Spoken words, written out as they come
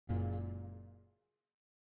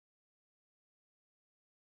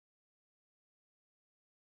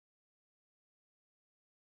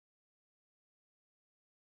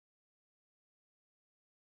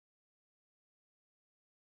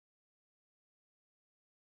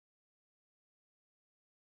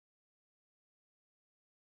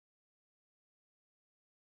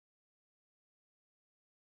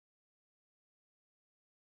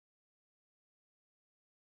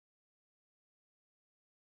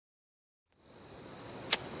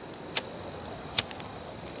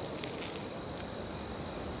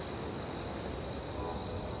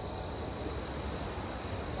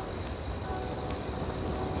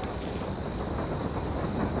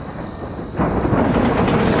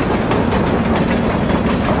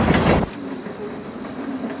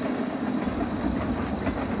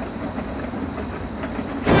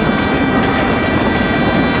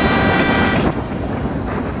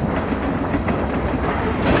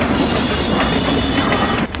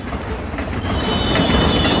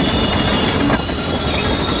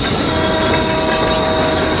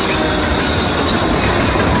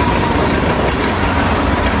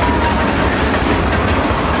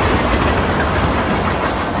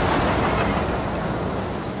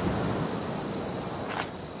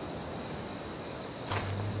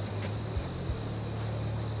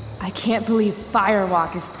can't believe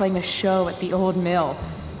Firewalk is playing a show at the old mill.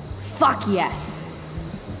 Fuck yes!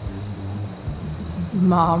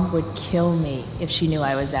 Mom would kill me if she knew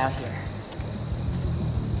I was out here.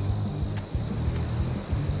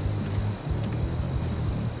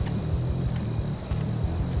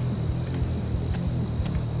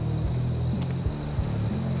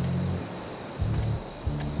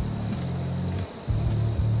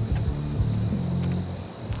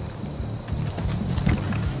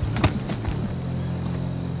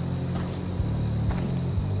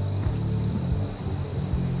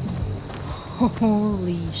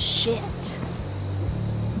 Holy shit.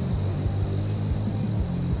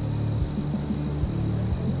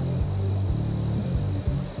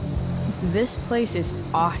 This place is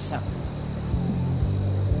awesome.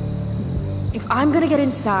 If I'm gonna get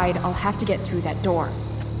inside, I'll have to get through that door.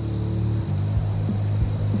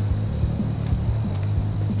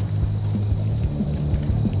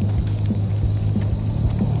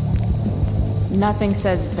 Nothing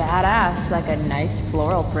says badass like a nice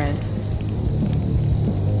floral print.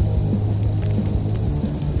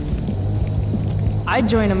 I'd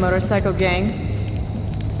join a motorcycle gang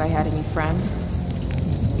if I had any friends.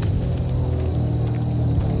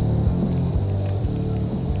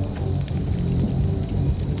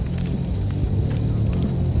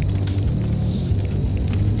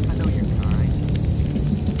 I know you're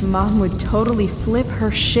kind. Mom would totally flip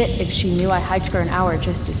her shit if she knew I hiked for an hour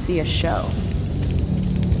just to see a show.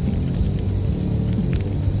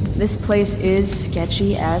 This place is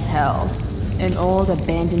sketchy as hell. An old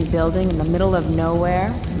abandoned building in the middle of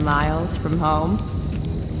nowhere, miles from home.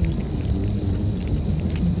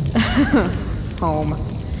 Home.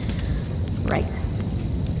 Right.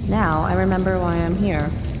 Now I remember why I'm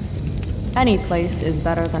here. Any place is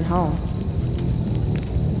better than home.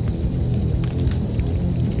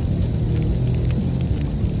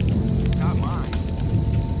 Not mine.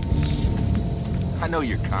 I know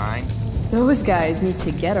you're kind. Those guys need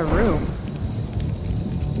to get a room.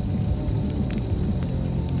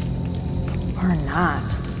 Or not.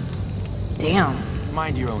 Damn.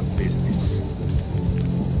 Mind your own business.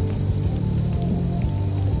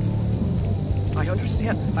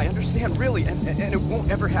 I understand, really, and it won't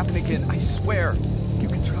ever happen again, I swear. You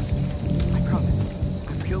can trust me, I promise.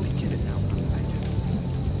 I really get it now, I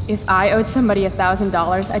do. If I owed somebody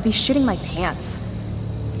 $1,000, I'd be shitting my pants.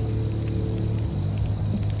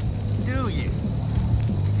 Do you?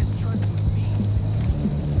 Just trust me.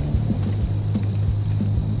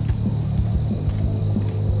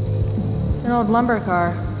 An old lumber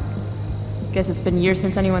car. Guess it's been years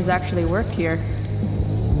since anyone's actually worked here.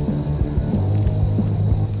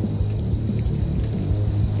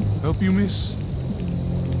 Help you, miss?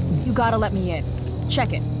 You gotta let me in.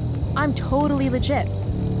 Check it. I'm totally legit.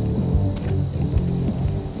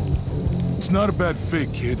 It's not a bad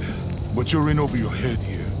fake, kid, but you're in over your head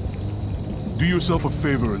here. Do yourself a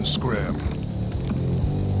favor and scram.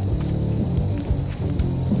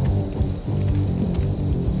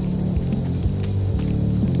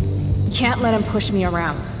 Can't let him push me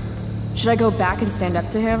around. Should I go back and stand up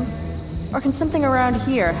to him? Or can something around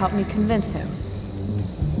here help me convince him?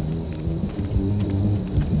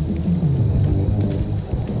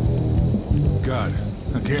 God,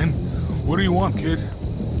 again? What do you want, kid?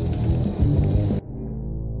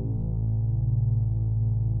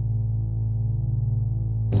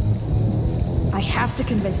 I have to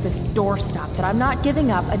convince this doorstop that I'm not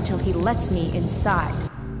giving up until he lets me inside.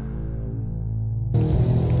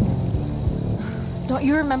 Don't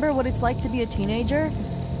you remember what it's like to be a teenager?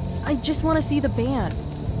 I just want to see the band.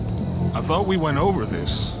 I thought we went over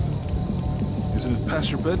this. Isn't it past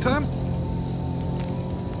your bedtime?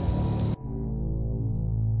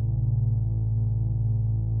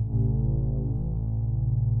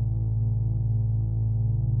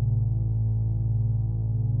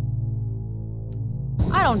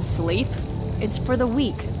 I don't sleep. It's for the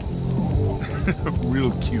weak.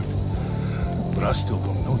 Real cute. But I still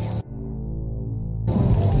don't know you.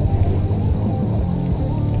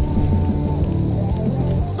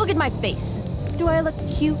 Look at my face. Do I look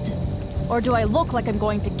cute? Or do I look like I'm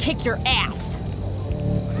going to kick your ass?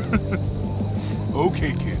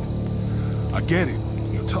 Okay, kid. I get it.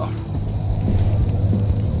 You're tough.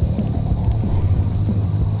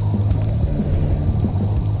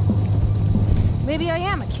 Maybe I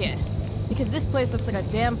am a kid. Because this place looks like a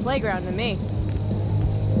damn playground to me.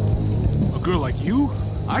 A girl like you?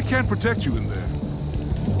 I can't protect you in there.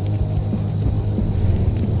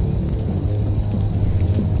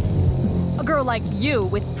 A girl like you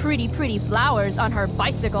with pretty flowers on her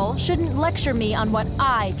bicycle shouldn't lecture me on what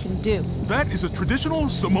I can do. That is a traditional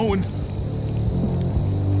Samoan...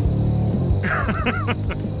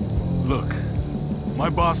 Look, my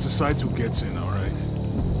boss decides who gets in, all right?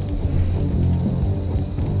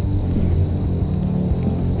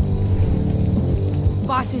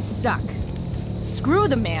 Bosses suck. Screw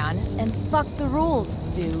the man and fuck the rules,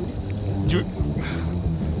 dude.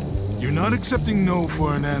 You're not accepting no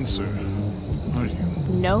for an answer, are you?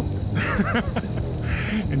 Nope.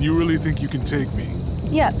 And you really think you can take me?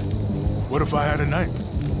 Yep. What if I had a knife?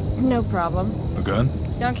 No problem. A gun?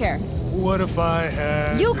 Don't care. What if I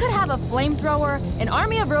had... You could have a flamethrower, an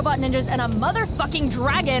army of robot ninjas, and a motherfucking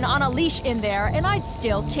dragon on a leash in there, and I'd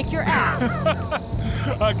still kick your ass.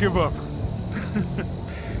 I give up.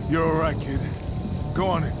 You're all right, kid. Go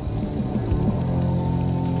on in.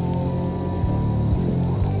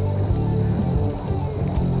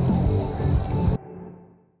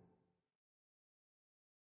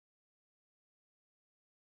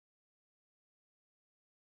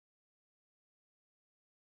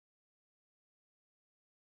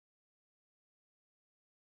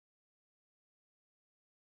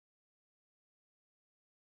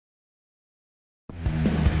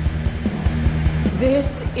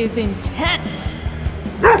 This is intense.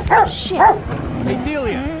 Shit. Hey,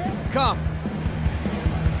 Delia, come.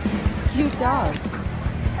 Cute dog.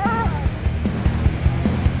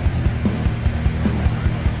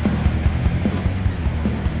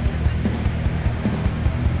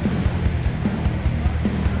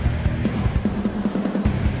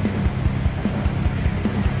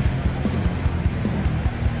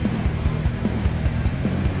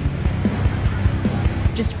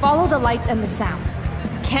 Just follow the lights and the sound.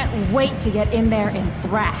 Can't wait to get in there and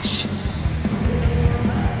thrash.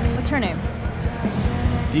 What's her name?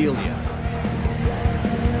 Delia.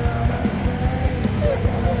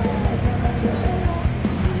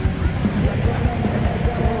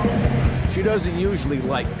 She doesn't usually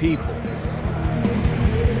like people.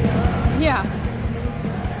 Yeah.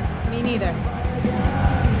 Me neither.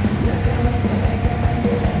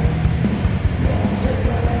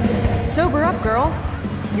 Sober up, girl.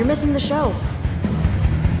 You're missing the show.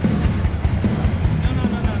 No.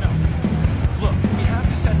 Look, we have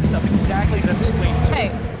to set this up exactly as I've explained to you.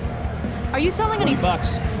 Hey, are you selling 20 any...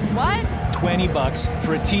 bucks. What? 20 bucks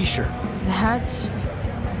for a t-shirt. That's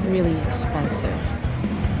really expensive.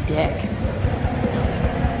 Dick.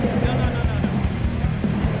 No.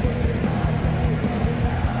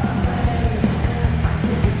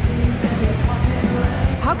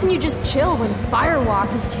 How can you just chill when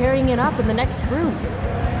Firewalk is tearing it up in the next room?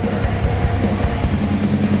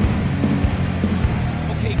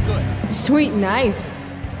 Okay, good. Sweet knife.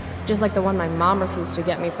 Just like the one my mom refused to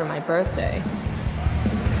get me for my birthday.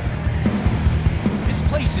 This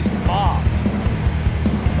place is mobbed.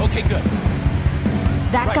 Okay, good.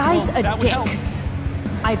 That Right, guy's well, a that would dick. help.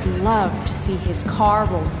 I'd love to see his car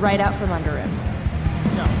roll right out from under him.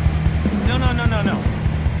 No.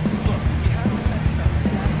 Look, we have to set this up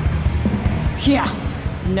exactly as I've explained. Yeah,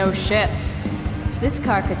 no shit. This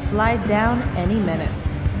car could slide down any minute.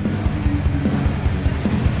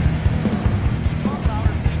 Talk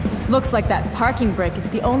louder, please. Looks like that parking brake is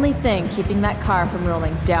the only thing keeping that car from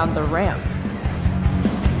rolling down the ramp.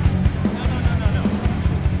 No.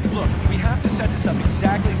 Look, we have to set this up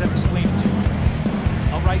exactly as I've explained it to you.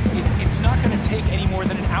 All right? It's not going to take any more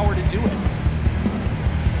than an hour to do it.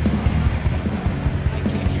 I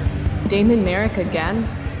can't hear. Damon Merrick again?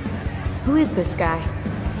 Who is this guy?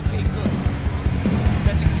 Okay, good.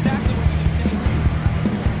 That's exactly what we need. Thank you.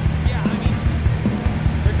 Yeah, I mean,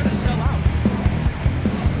 they're gonna sell out.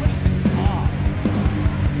 This place is mobbed.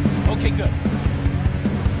 Okay, good.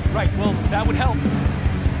 Right, well, that would help.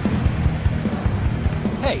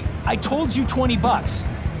 Hey, I told you 20 bucks.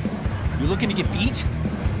 You looking to get beat?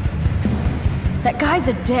 That guy's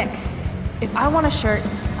a dick. If I want a shirt,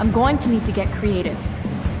 I'm going to need to get creative.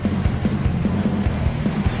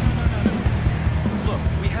 No. Look,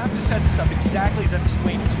 we have to set this up exactly as I've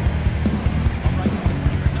explained it to you. All right,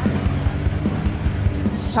 it's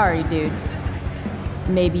not... Sorry, dude.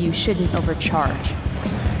 Maybe you shouldn't overcharge.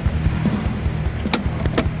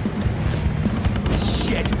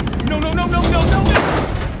 Shit! No!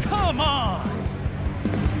 Come on!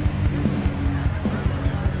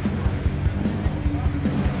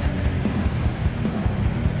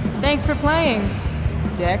 Thanks for playing,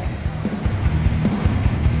 dick.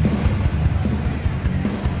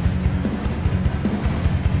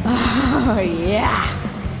 Oh,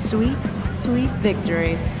 yeah. Sweet, sweet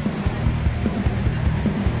victory.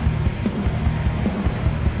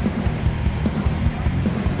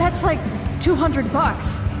 That's like 200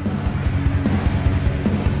 bucks.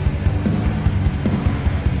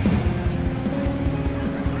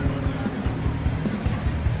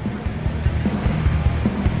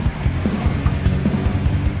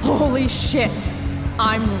 Holy shit!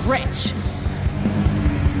 I'm rich!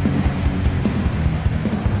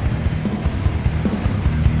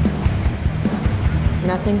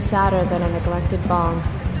 Nothing sadder than a neglected bong.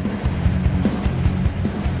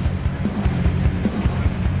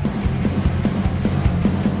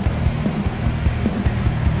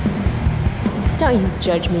 Don't you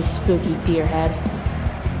judge me, spooky deerhead.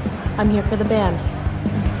 I'm here for the band.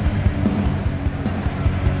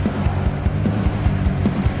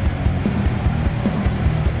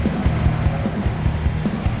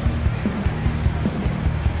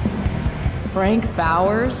 Frank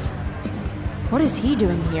Bowers? What is he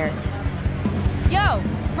doing here? Yo,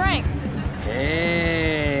 Frank!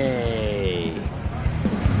 Hey!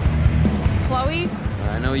 Chloe?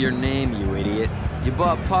 I know your name, you idiot. You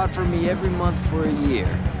bought pot for me every month for a year.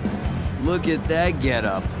 Look at that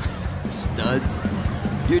getup. Studs.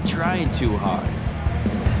 You're trying too hard.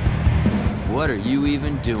 What are you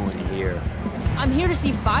even doing here? I'm here to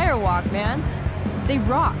see Firewalk, man. They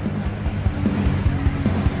rock.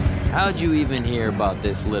 How'd you even hear about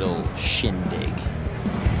this little shindig?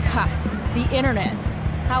 God, the internet.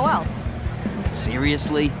 How else?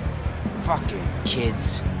 Seriously? Fucking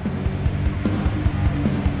kids.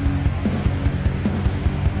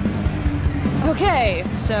 Okay,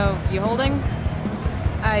 so you holding?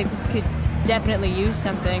 I could definitely use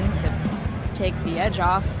something to take the edge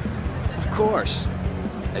off. Of course.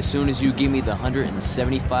 As soon as you give me the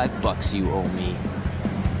 $175 you owe me.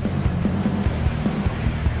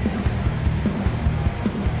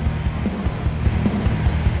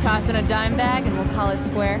 Toss in a dime bag and we'll call it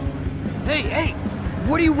square. Hey!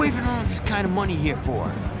 What are you waving around this kind of money here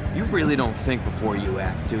for? You really don't think before you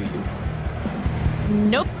act, do you?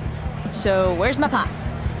 Nope. So where's my pot?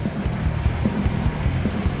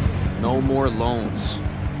 No more loans.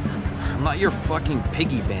 I'm not your fucking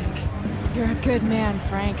piggy bank. You're a good man,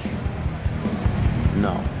 Frank.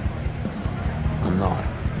 No. I'm not.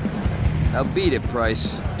 Now beat it,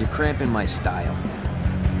 Price. You're cramping my style.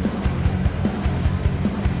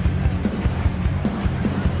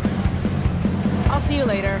 I'll see you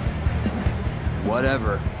later.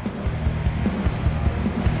 Whatever.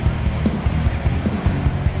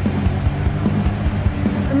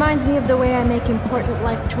 Reminds me of the way I make important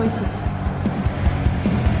life choices.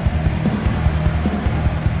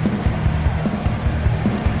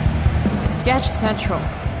 Sketch Central.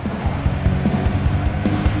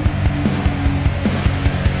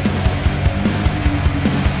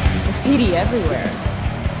 Graffiti everywhere.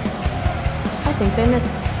 I think they missed.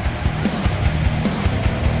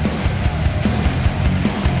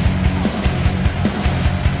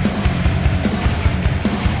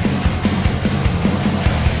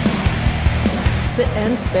 Sit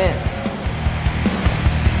and spin.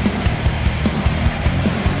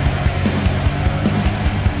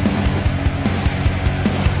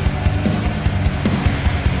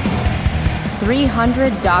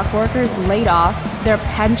 $300 dock workers laid off, their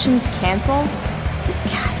pensions canceled?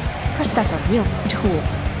 God, Prescott's a real tool.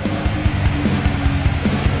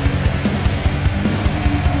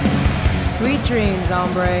 Sweet dreams,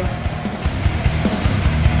 hombre.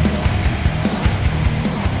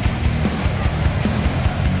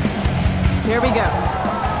 Here we go.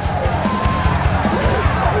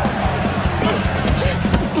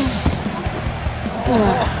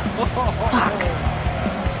 Fuck.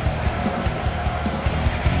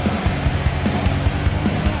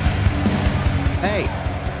 Hey,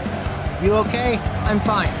 you okay? I'm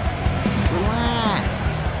fine.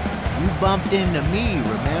 Relax. You bumped into me,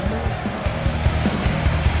 remember?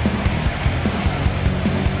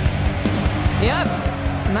 Yep.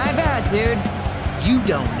 My bad, dude. You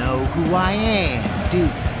don't know who I am, do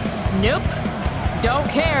you? Nope. Don't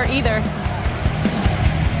care either.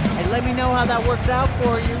 Hey, let me know how that works out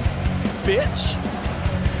for you. Bitch!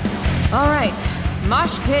 All right.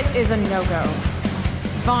 Mosh pit is a no-go.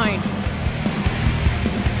 Fine.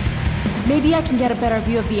 Maybe I can get a better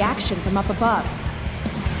view of the action from up above.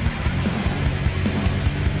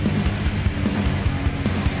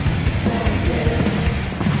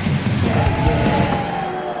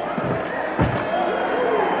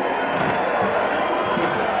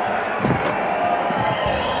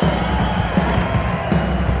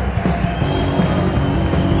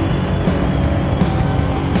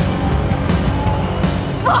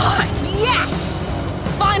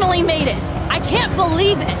 Finally made it! I can't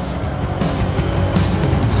believe it!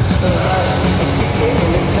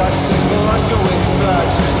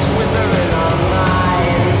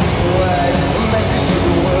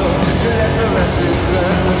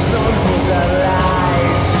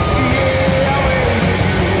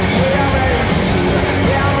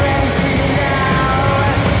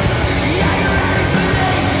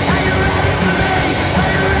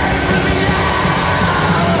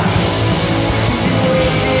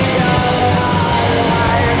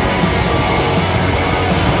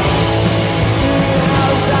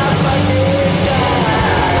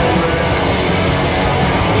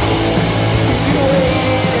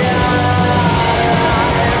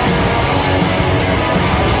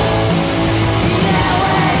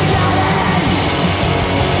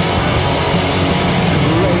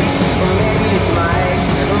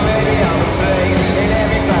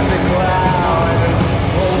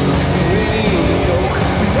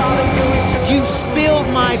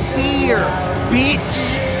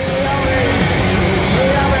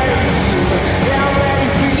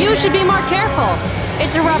 should be more careful.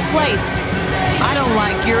 It's a rough place. I don't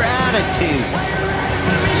like your attitude.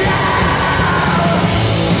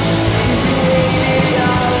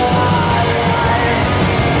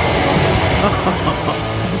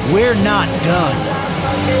 We're not done.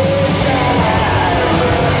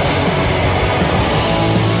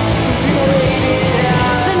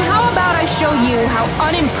 Then how about I show you how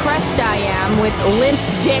unimpressed I am with limp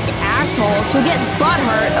dick assholes who get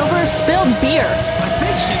butthurt over a spilled beer? I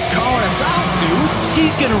think she's calling us out, dude.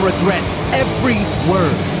 She's gonna regret every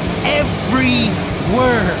word. Every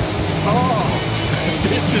word. Oh,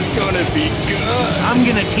 this is gonna be good. I'm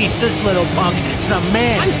gonna teach this little punk some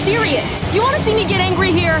man. I'm serious. You want to see me get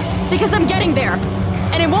angry here? Because I'm getting there.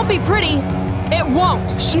 And it won't be pretty. It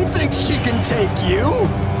won't. She thinks she can take you?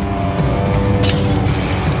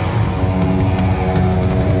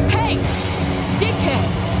 Hey, dickhead.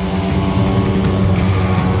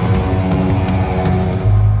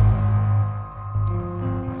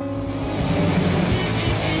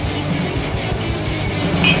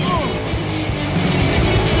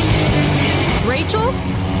 Rachel?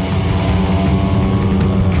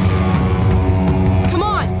 Come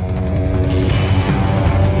on.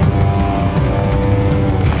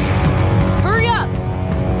 Hurry up.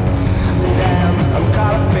 Damn, I'm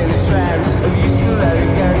caught up in the trance of youthful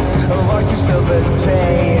arrogance, of voice you feel the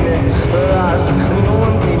pain. Lost, no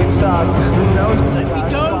one gave it toss. Let me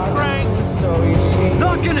go, Frank.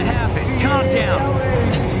 Not gonna happen. Calm down.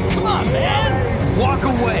 Come on, man. Walk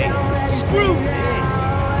away. Screw this.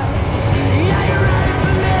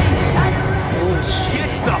 Bullshit.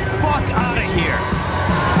 Get the fuck out of here.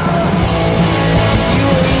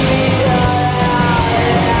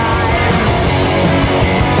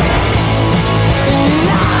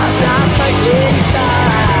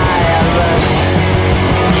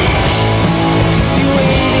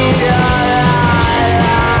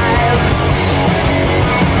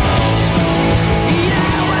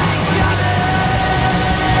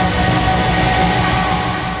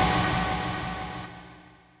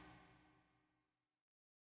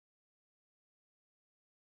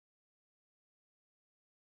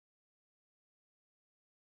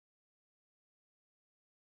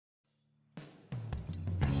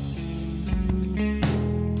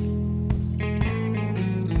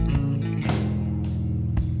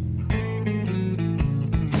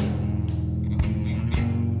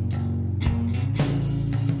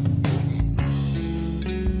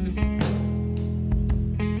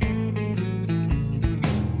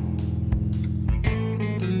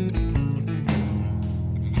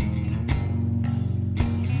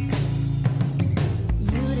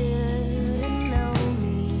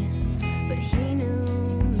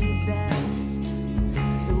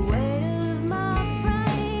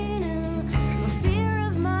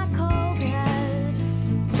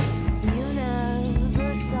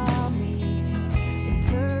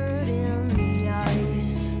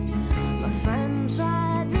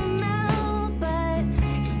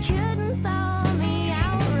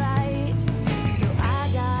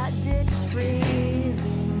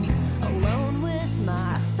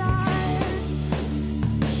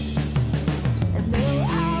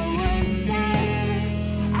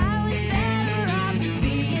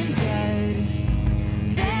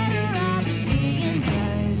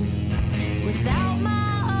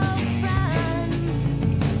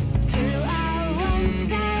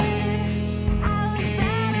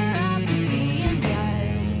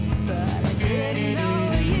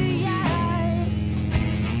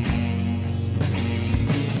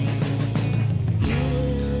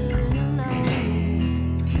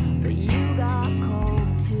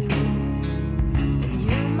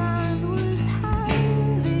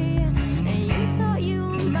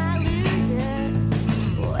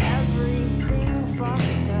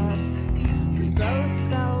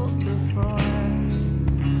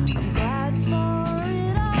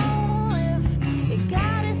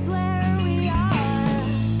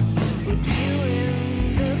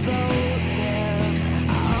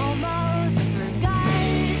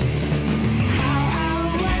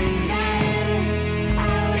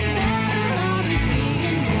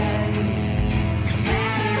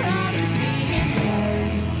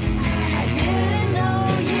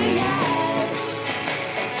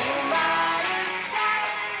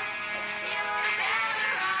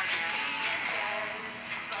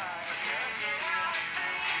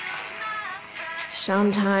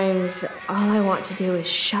 Sometimes all I want to do is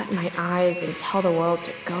shut my eyes and tell the world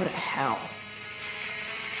to go to hell.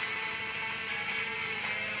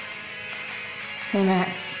 Hey,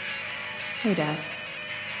 Max. Hey, Dad.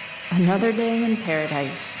 Another day in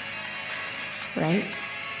paradise, right?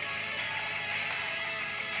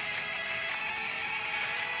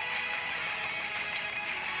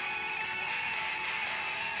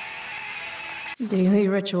 Daily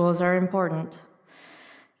rituals are important,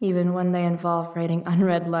 even when they involve writing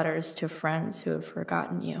unread letters to friends who have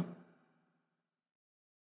forgotten you.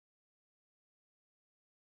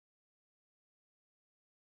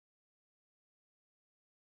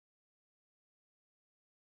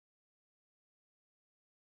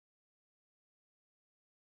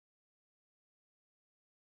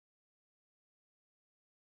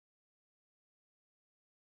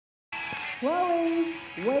 Chloe,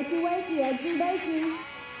 wakey, wakey, eggsy bakey.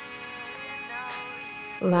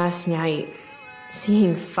 Last night,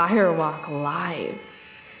 seeing Firewalk live.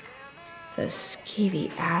 Those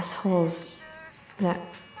skeevy assholes. That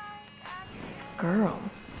girl.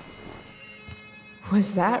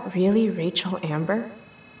 Was that really Rachel Amber?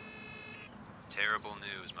 Terrible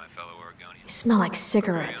news, my fellow Oregonians. You smell like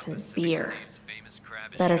cigarettes and beer.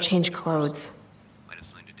 Better change clothes. Might have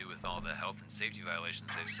something to do with all the health and safety violations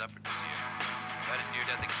they've suffered this year. I've had a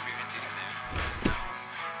near-death experience eating there. Just know.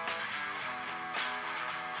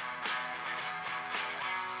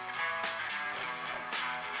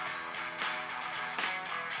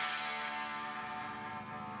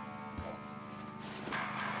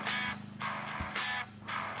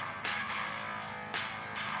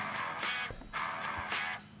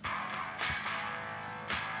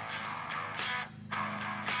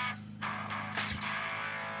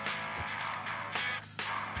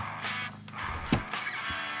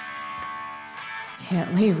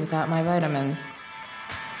 Can't leave without my vitamins.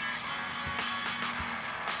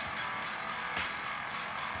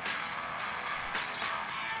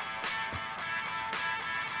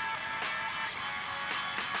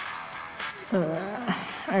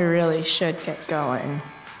 I really should get going.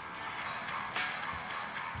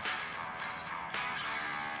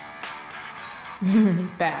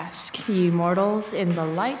 Bask, ye mortals, in the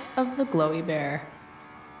light of the glowy bear.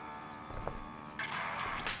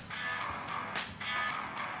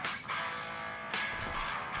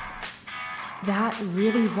 That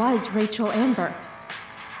really was Rachel Amber.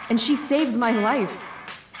 And she saved my life.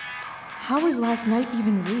 How was last night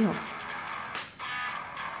even real?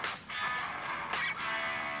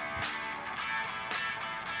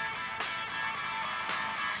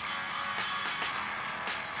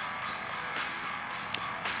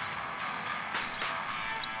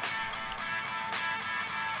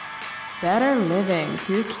 Better living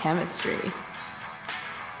through chemistry.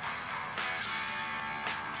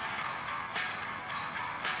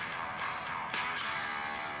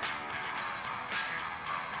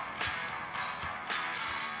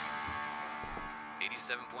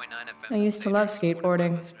 I used to love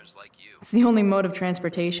skateboarding. It's the only mode of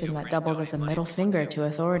transportation that doubles as a middle finger to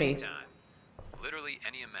authority. Literally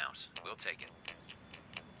any amount. We'll take it.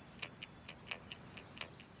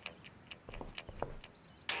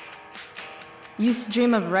 Used to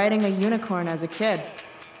dream of riding a unicorn as a kid,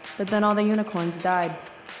 but then all the unicorns died.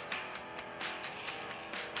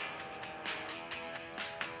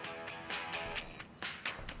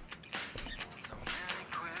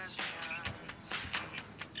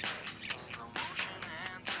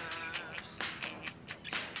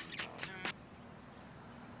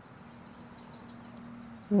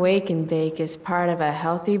 Wake and bake is part of a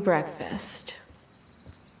healthy breakfast.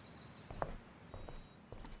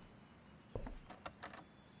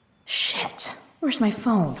 Shit, where's my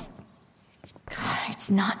phone? God, it's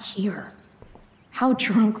not here. How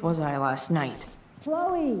drunk was I last night?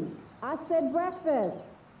 Chloe, I said breakfast.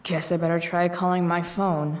 Guess I better try calling my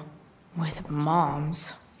phone with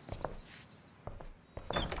Mom's.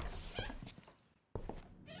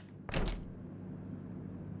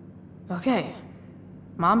 Okay.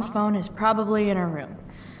 Mom's phone is probably in her room.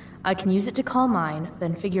 I can use it to call mine,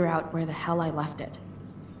 then figure out where the hell I left it.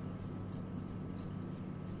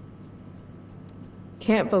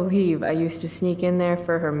 Can't believe I used to sneak in there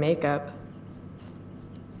for her makeup.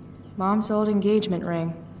 Mom's old engagement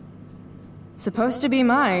ring. Supposed to be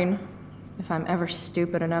mine, if I'm ever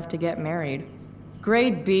stupid enough to get married.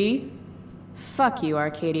 Grade B? Fuck you,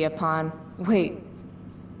 Arcadia Pawn. Wait,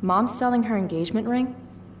 Mom's selling her engagement ring?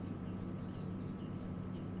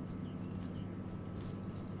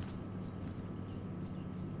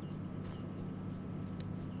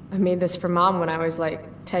 I made this for Mom when I was like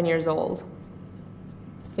 10 years old.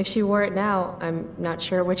 If she wore it now, I'm not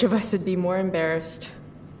sure which of us would be more embarrassed.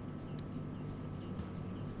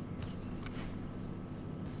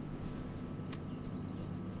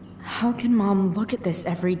 How can Mom look at this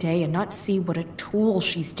every day and not see what a tool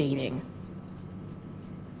she's dating?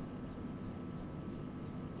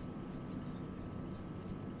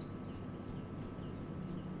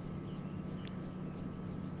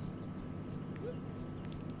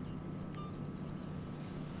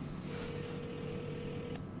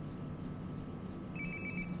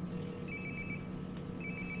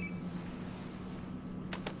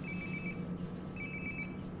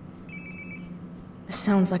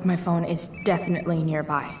 Sounds like my phone is definitely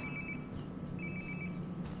nearby.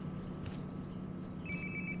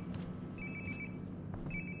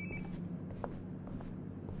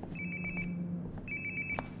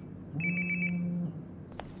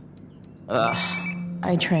 Ugh,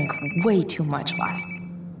 I drank way too much last.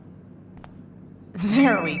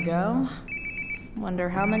 There we go. Wonder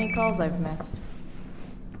how many calls I've missed.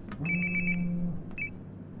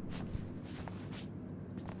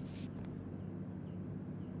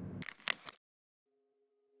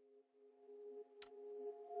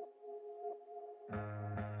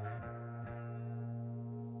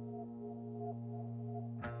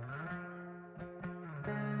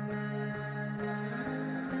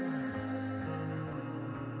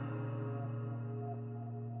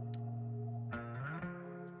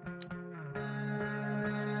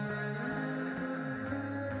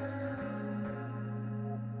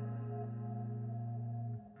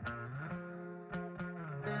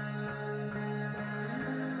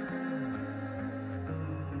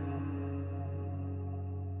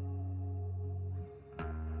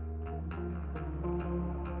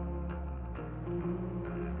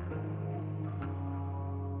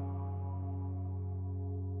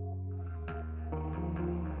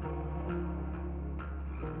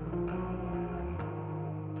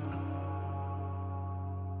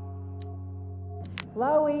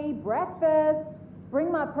 Chloe, breakfast.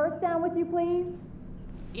 Bring my purse down with you, please.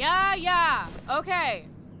 Yeah, okay.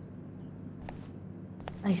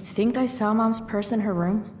 I think I saw Mom's purse in her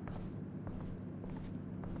room.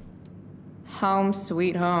 Home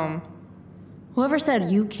sweet home. Whoever said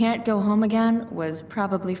you can't go home again was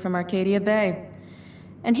probably from Arcadia Bay.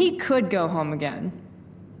 And he could go home again.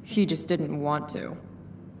 He just didn't want to.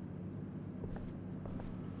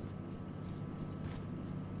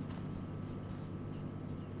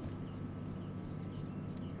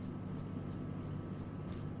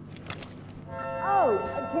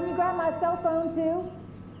 Oh, can you grab my cell phone too?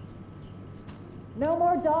 No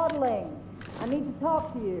more dawdling. I need to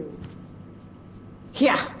talk to you.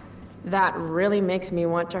 Yeah, that really makes me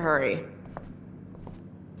want to hurry.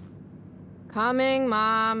 Coming,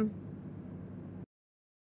 Mom.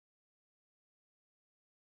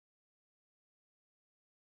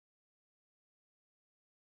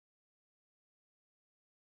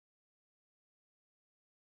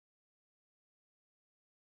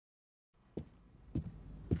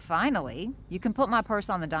 Finally, you can put my purse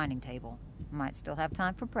on the dining table. Might still have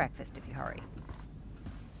time for breakfast if you hurry.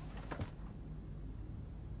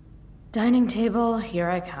 Dining table, here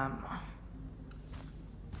I come.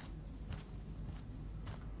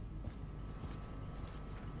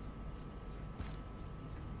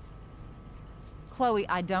 Chloe,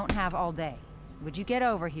 I don't have all day. Would you get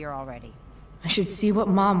over here already? I should see what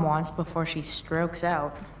Mom wants before she strokes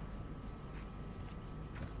out.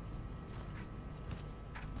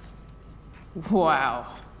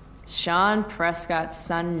 Wow. Sean Prescott's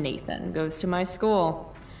son Nathan goes to my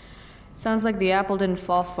school. Sounds like the apple didn't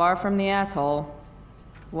fall far from the asshole.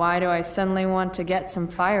 Why do I suddenly want to get some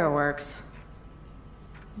fireworks?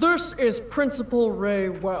 This is Principal Ray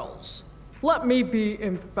Wells. Let me be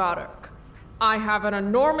emphatic. I have an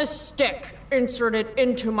enormous stick inserted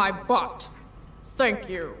into my butt. Thank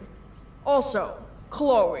you. Also,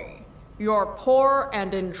 Chloe, you're poor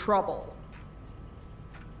and in trouble.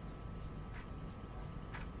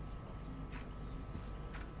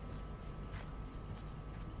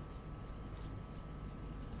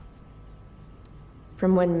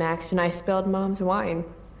 From when Max and I spilled Mom's wine.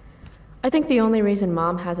 I think the only reason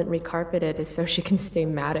Mom hasn't recarpeted is so she can stay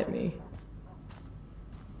mad at me.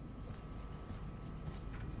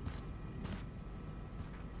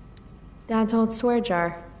 Dad's old swear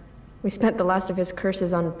jar. We spent the last of his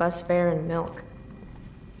curses on bus fare and milk.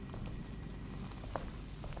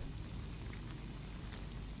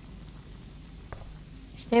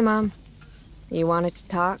 Hey, Mom. You wanted to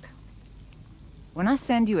talk? When I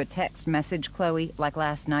send you a text message, Chloe, like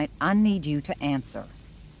last night, I need you to answer.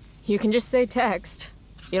 You can just say text.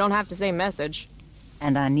 You don't have to say message.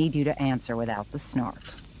 And I need you to answer without the snark.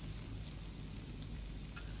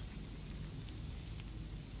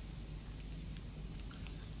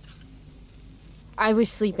 I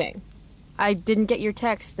was sleeping. I didn't get your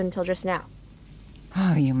text until just now.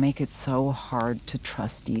 Oh, you make it so hard to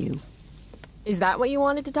trust you. Is that what you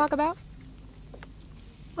wanted to talk about?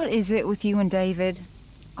 What is it with you and David?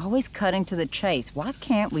 Always cutting to the chase. Why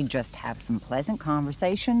can't we just have some pleasant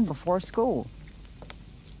conversation before school?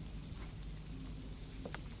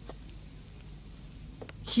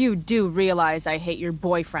 You do realize I hate your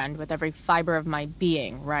boyfriend with every fiber of my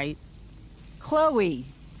being, right? Chloe!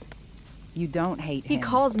 You don't hate him. He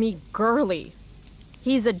calls me girly.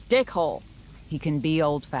 He's a dickhole. He can be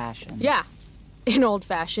old-fashioned. Yeah, an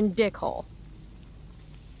old-fashioned dickhole.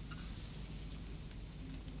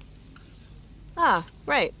 Ah,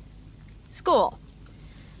 right. School.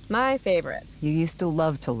 My favorite. You used to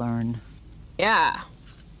love to learn. Yeah.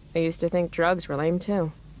 I used to think drugs were lame,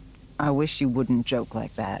 too. I wish you wouldn't joke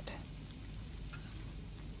like that.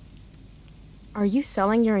 Are you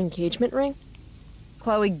selling your engagement ring?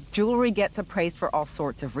 Chloe, jewelry gets appraised for all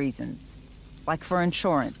sorts of reasons. Like for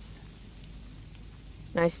insurance.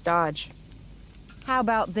 Nice dodge. How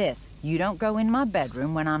about this? You don't go in my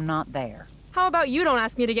bedroom when I'm not there. How about you don't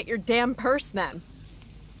ask me to get your damn purse, then?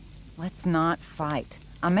 Let's not fight.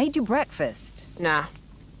 I made you breakfast. Nah.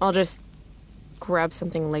 I'll just grab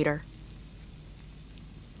something later.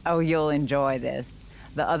 Oh, you'll enjoy this.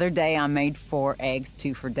 The other day I made 4 eggs,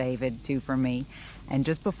 2 for David, 2 for me. And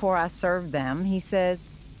just before I served them, he says,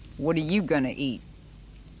 "What are you gonna eat?"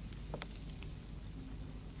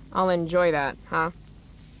 I'll enjoy that, huh?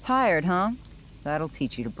 Tired, huh? That'll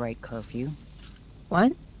teach you to break curfew.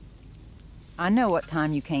 What? I know what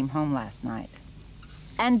time you came home last night.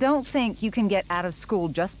 And don't think you can get out of school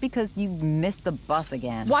just because you missed the bus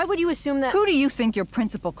again. Why would you assume that— Who do you think your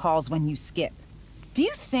principal calls when you skip? Do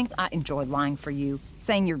you think I enjoy lying for you?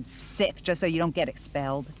 Saying you're sick just so you don't get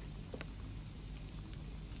expelled?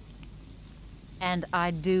 And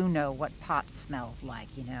I do know what pot smells like,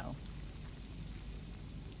 you know.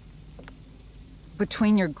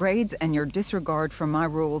 Between your grades and your disregard for my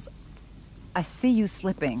rules, I see you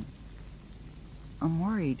slipping. I'm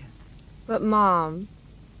worried. But Mom,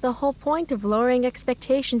 the whole point of lowering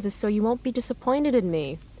expectations is so you won't be disappointed in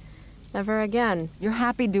me. Never again. You're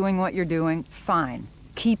happy doing what you're doing? Fine.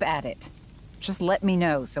 Keep at it. Just let me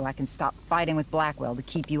know so I can stop fighting with Blackwell to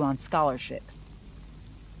keep you on scholarship.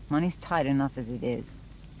 Money's tight enough as it is.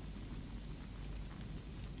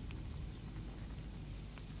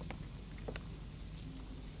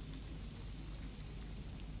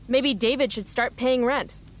 Maybe David should start paying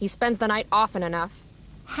rent. He spends the night often enough.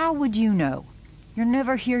 How would you know? You're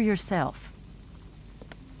never here yourself.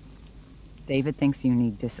 David thinks you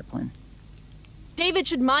need discipline. David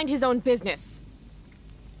should mind his own business.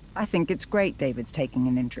 I think it's great David's taking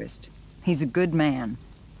an interest. He's a good man.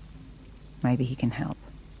 Maybe he can help.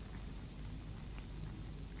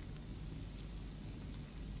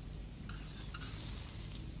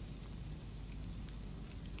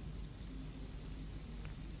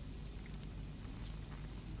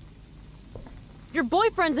 Your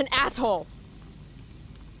boyfriend's an asshole.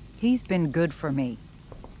 He's been good for me.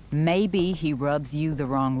 Maybe he rubs you the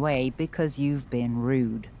wrong way because you've been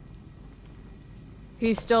rude.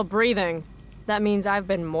 He's still breathing. That means I've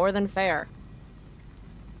been more than fair.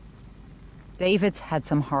 David's had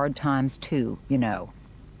some hard times too, you know.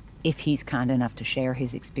 If he's kind enough to share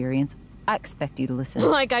his experience, I expect you to listen.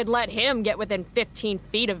 Like I'd let him get within 15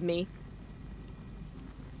 feet of me.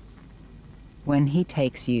 When he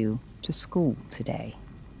takes you to school today.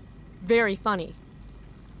 Very funny.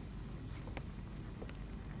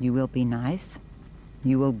 You will be nice,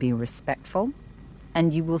 you will be respectful,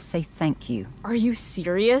 and you will say thank you. Are you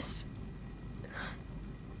serious?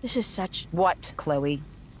 This is such— What, Chloe?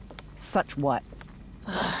 Such what?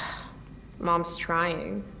 Mom's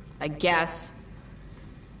trying, I guess.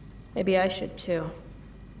 Maybe I should too.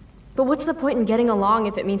 But what's the point in getting along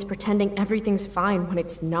if it means pretending everything's fine when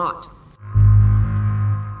it's not?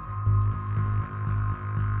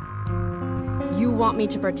 You want me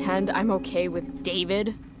to pretend I'm okay with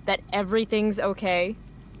David? That everything's okay?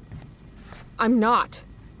 I'm not.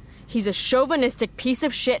 He's a chauvinistic piece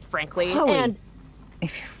of shit, frankly, Chloe, and—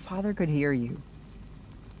 if your father could hear you.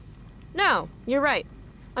 No, you're right.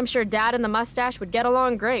 I'm sure Dad and the mustache would get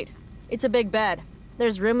along great. It's a big bed.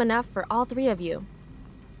 There's room enough for all 3 of you.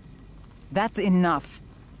 That's enough.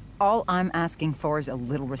 All I'm asking for is a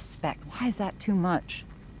little respect. Why is that too much?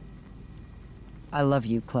 I love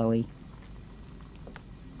you, Chloe.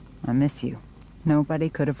 I miss you. Nobody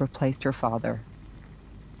could have replaced your father.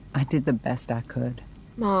 I did the best I could.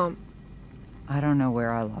 Mom. I don't know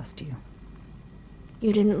where I lost you.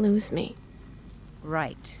 You didn't lose me.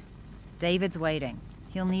 Right. David's waiting.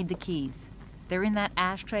 He'll need the keys. They're in that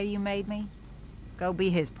ashtray you made me. Go be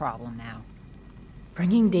his problem now.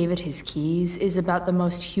 Bringing David his keys is about the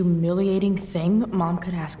most humiliating thing Mom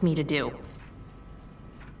could ask me to do.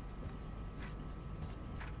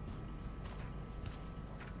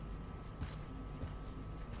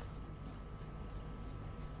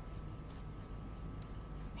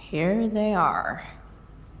 Here they are.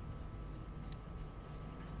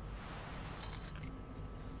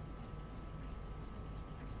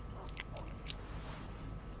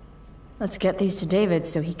 Let's get these to David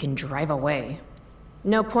so he can drive away.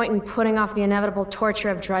 No point in putting off the inevitable torture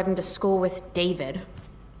of driving to school with David.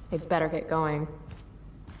 I better get going.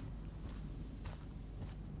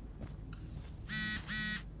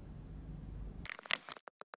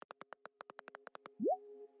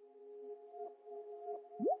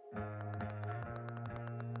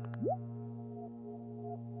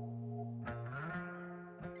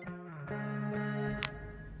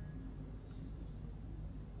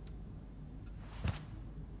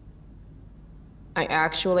 I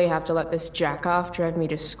actually have to let this jackoff drive me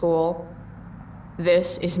to school?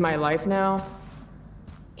 This is my life now?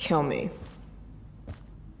 Kill me.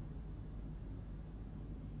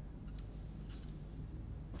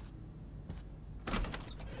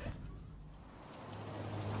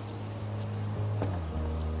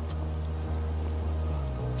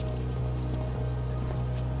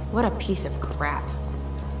 What a piece of crap.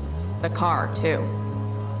 The car, too.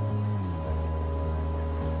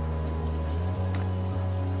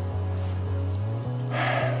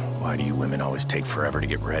 Why do you women always take forever to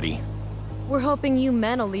get ready? We're hoping you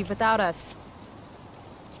men will leave without us.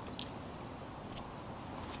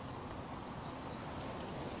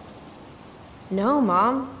 No,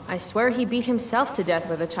 Mom. I swear he beat himself to death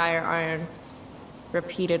with a tire iron.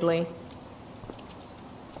 Repeatedly.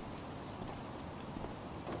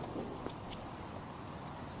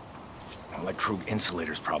 Electrode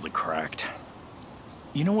insulator's probably cracked.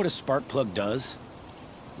 You know what a spark plug does?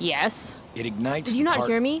 Yes. It ignites. Did you not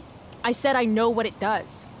hear me? I said I know what it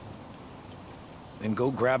does. Then go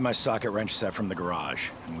grab my socket wrench set from the garage,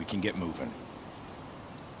 and we can get moving.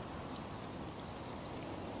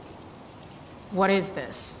 What is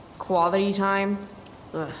this? Quality time?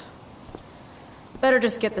 Ugh. Better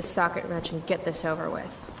just get the socket wrench and get this over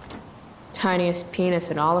with. Tiniest penis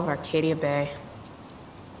in all of Arcadia Bay.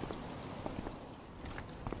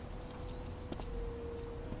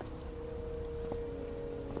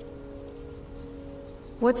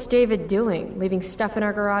 What's David doing, leaving stuff in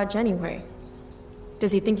our garage anyway?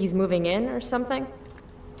 Does he think he's moving in or something?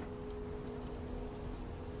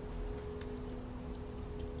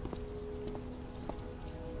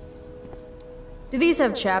 Do these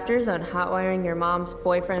have chapters on hotwiring your mom's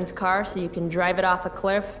boyfriend's car so you can drive it off a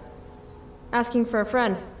cliff? Asking for a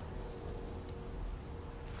friend.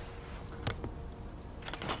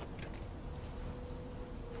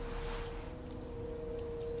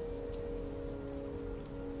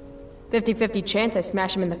 "50-50 chance I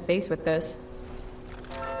smash him in the face with this.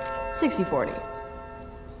 60-40.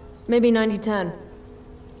 Maybe 90-10.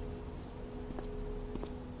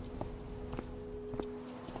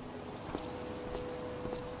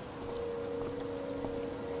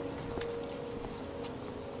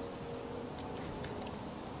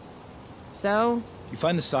 So? You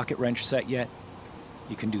find the socket wrench set yet?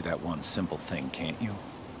 You can do that one simple thing, can't you?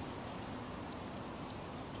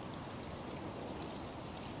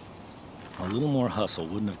 A little more hustle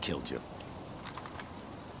wouldn't have killed you.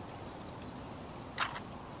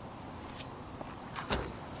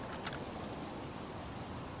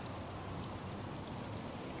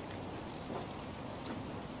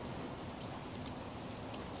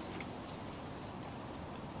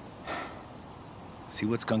 See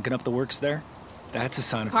what's gunking up the works there? That's a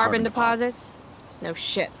sign of Carbon deposits? No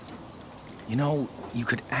shit. You know, you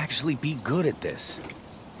could actually be good at this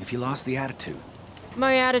if you lost the attitude.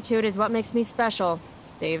 My attitude is what makes me special,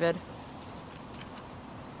 David.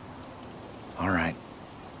 All right.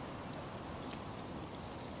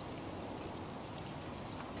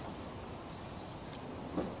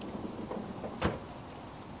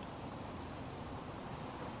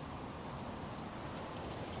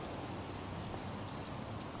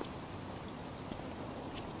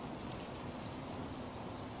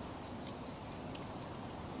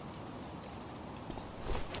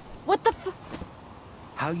 What the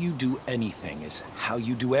How you do anything is how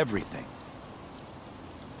you do everything.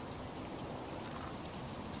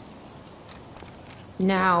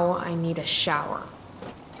 Now I need a shower.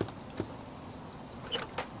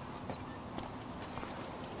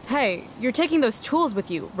 Hey, you're taking those tools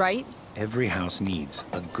with you, right? Every house needs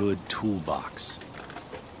a good toolbox.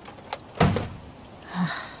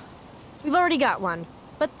 We've already got one,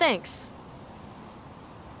 but thanks.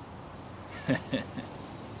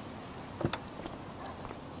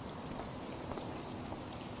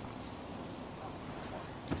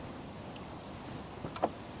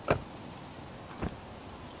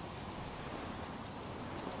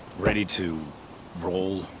 Ready to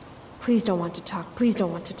roll? Please don't want to talk. Please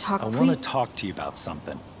don't want to talk. I want to talk to you about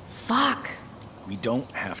something. Fuck. We don't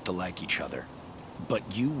have to like each other, but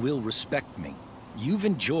you will respect me. You've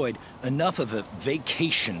enjoyed enough of a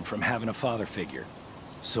vacation from having a father figure.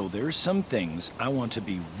 So there's some things I want to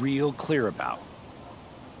be real clear about.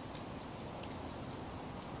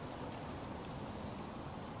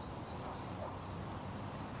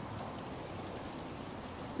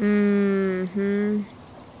 Mm-hmm.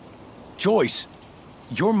 Joyce,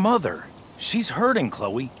 your mother, she's hurting,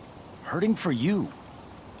 Chloe. Hurting for you.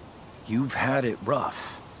 You've had it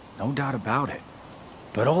rough, no doubt about it.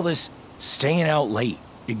 But all this staying out late,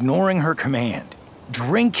 ignoring her command,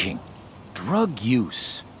 drinking, drug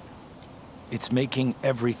use, it's making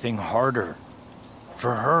everything harder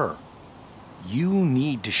for her. You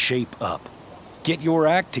need to shape up, get your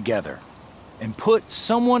act together, and put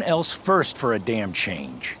someone else first for a damn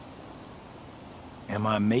change. Am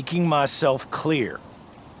I making myself clear?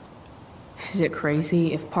 Is it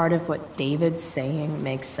crazy if part of what David's saying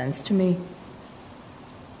makes sense to me?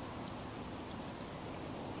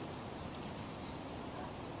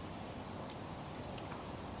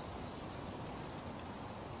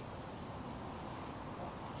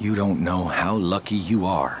 You don't know how lucky you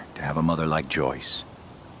are to have a mother like Joyce.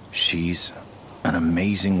 She's an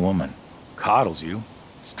amazing woman. Coddles you,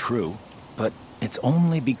 it's true, but it's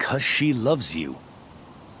only because she loves you.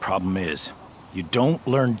 Problem is, you don't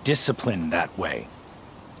learn discipline that way.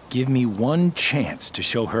 Give me one chance to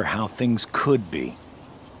show her how things could be,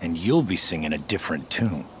 and you'll be singing a different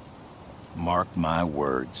tune. Mark my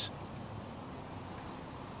words.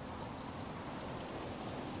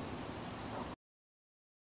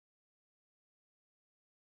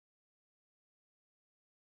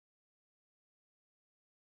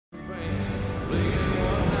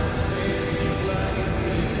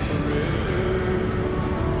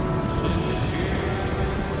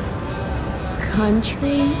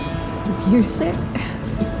 Country music?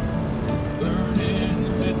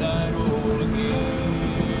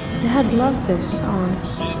 Dad loved this song.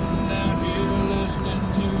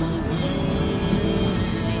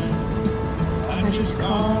 I just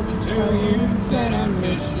called to tell you that I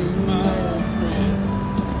miss you, my old friend.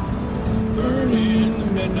 Burning the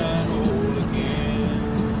midnight oil again.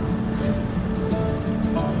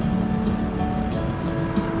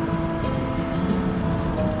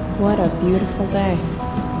 What a beautiful day.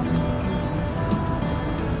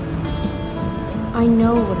 I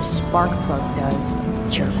know what a spark plug does,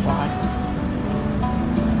 jerkwad.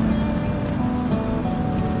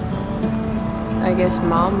 I guess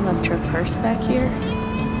Mom left her purse back here?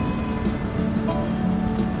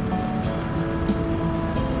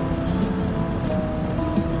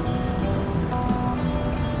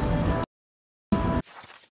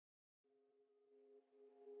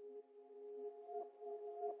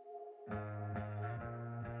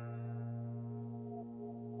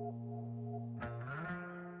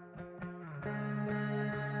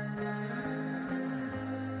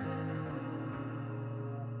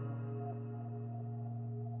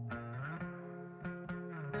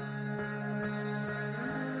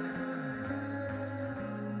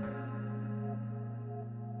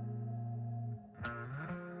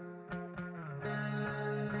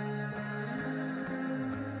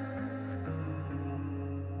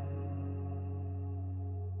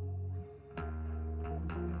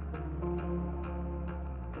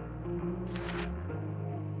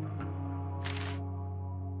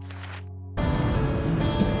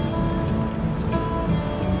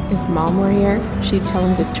 If Mom were here, she'd tell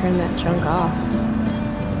him to turn that junk off.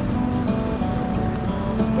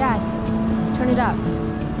 Dad, turn it up.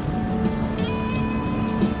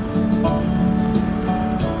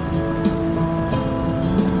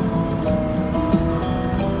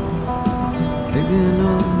 Picking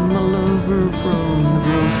up my lover from the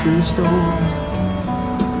grocery store.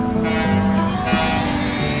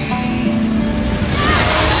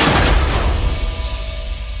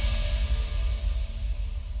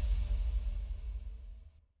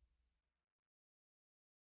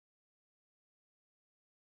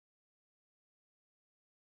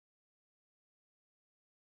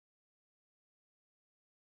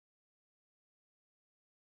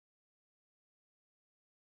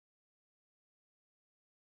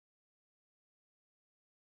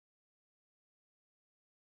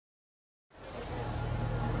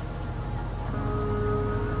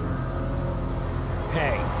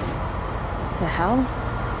 Hey. The hell?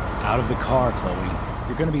 Out of the car, Chloe.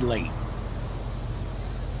 You're gonna be late.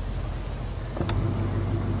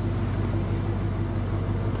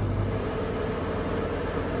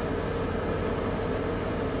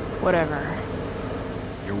 Whatever.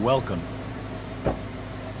 You're welcome.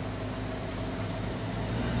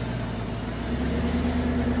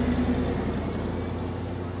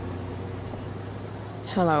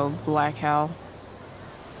 Hello, Black Hell.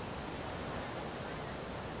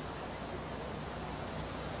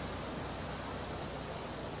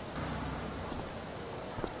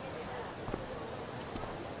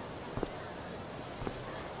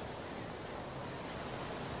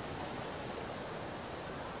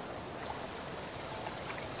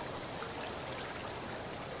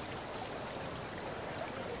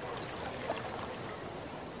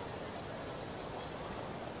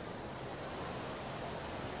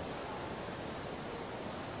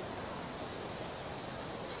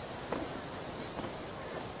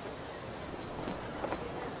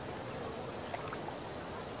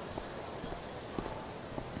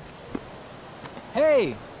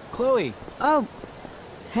 Hey, Chloe. Oh,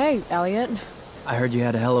 hey, Elliot. I heard you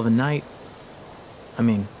had a hell of a night. I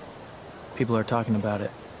mean, people are talking about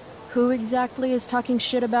it. Who exactly is talking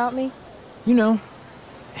shit about me? You know,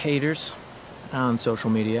 haters on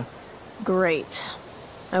social media. Great.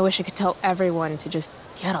 I wish I could tell everyone to just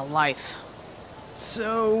get a life.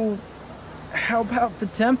 So, how about The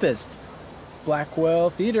Tempest?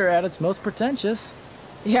 Blackwell Theater at its most pretentious.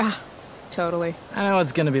 Yeah, totally. I know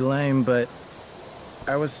it's gonna be lame, but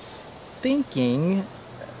I was thinking,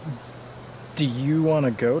 do you want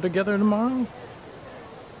to go together tomorrow?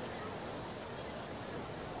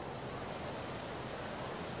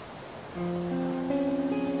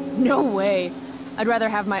 No way. I'd rather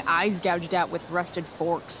have my eyes gouged out with rusted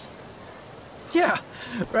forks. Yeah,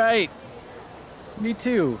 right. Me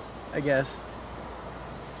too, I guess.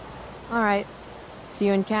 All right. See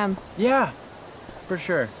you in Chem. Yeah, for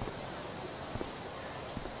sure.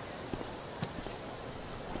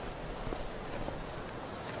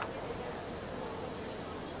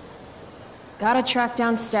 Gotta track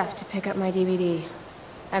down Steph to pick up my DVD.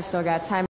 I've still got time.